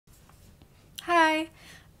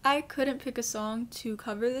I couldn't pick a song to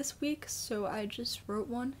cover this week, so I just wrote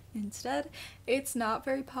one instead. It's not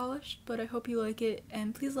very polished, but I hope you like it,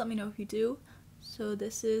 and please let me know if you do. So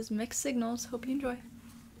this is Mixed Signals. Hope you enjoy.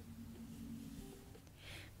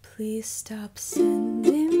 Please stop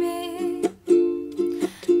sending me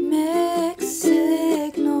mixed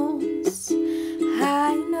signals.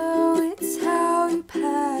 I know it's how you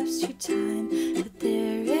pass your time, but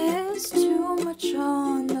there is too much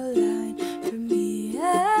on the line for me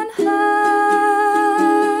and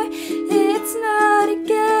her. It's not a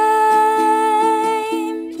game,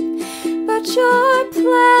 but you're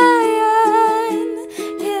playing.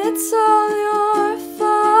 It's all your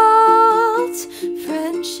fault.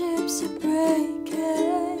 Friendships are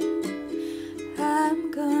breaking.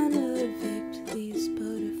 I'm gonna evict these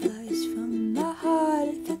butterflies from my heart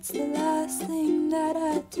if it's the last thing that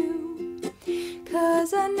I do.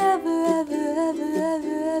 'Cause I never, ever, ever,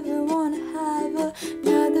 ever, ever wanna have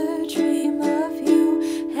another dream of you.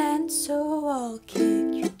 And so I'll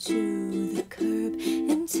kick you to the curb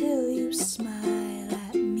until you smile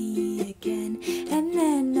at me again. And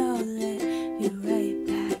then I'll let you right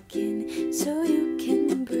back in so you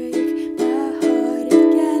can break my heart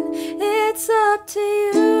again. It's up to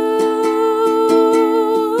you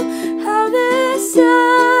how this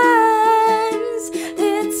ends.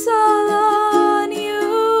 It's all on you.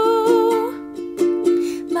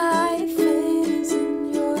 My fate is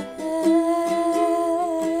in your hands.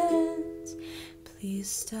 Please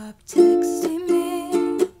stop texting me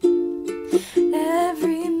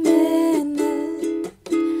every minute.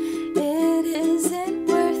 It isn't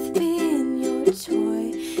worth being your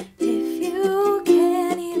toy if you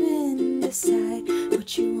can't even decide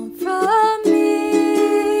what you want from me.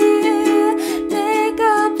 Make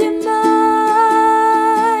up your mind,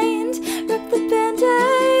 rip the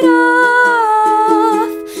band-aid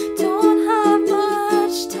off. Don't have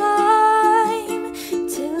much time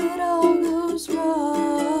till it all goes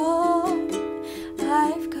wrong.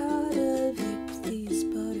 I've gotta evict these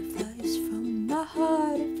butterflies from my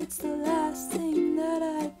heart if it's the last thing that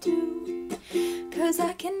I do. 'Cause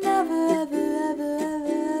I can never, ever, ever,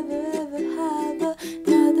 ever, ever, ever have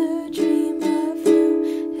another dream of you.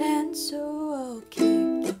 And so I'll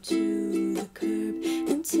kick you to the curb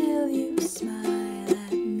until you smile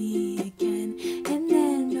at me again. And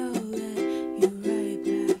then I'll let you right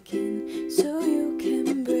back in so you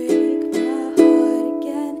can break my heart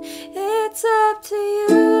again. It's up to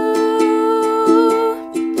you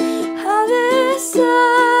how this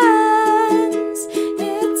ends.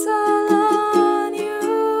 It's all on you.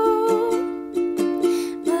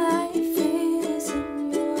 My fate is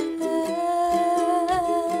in your hands.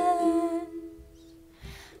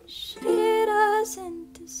 She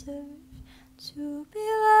doesn't deserve to be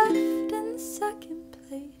left in second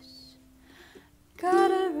place.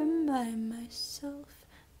 Gotta remind myself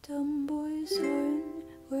dumb boys aren't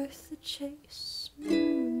worth the chase.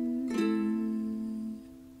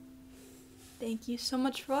 Thank you so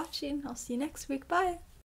much for watching. I'll see you next week. Bye!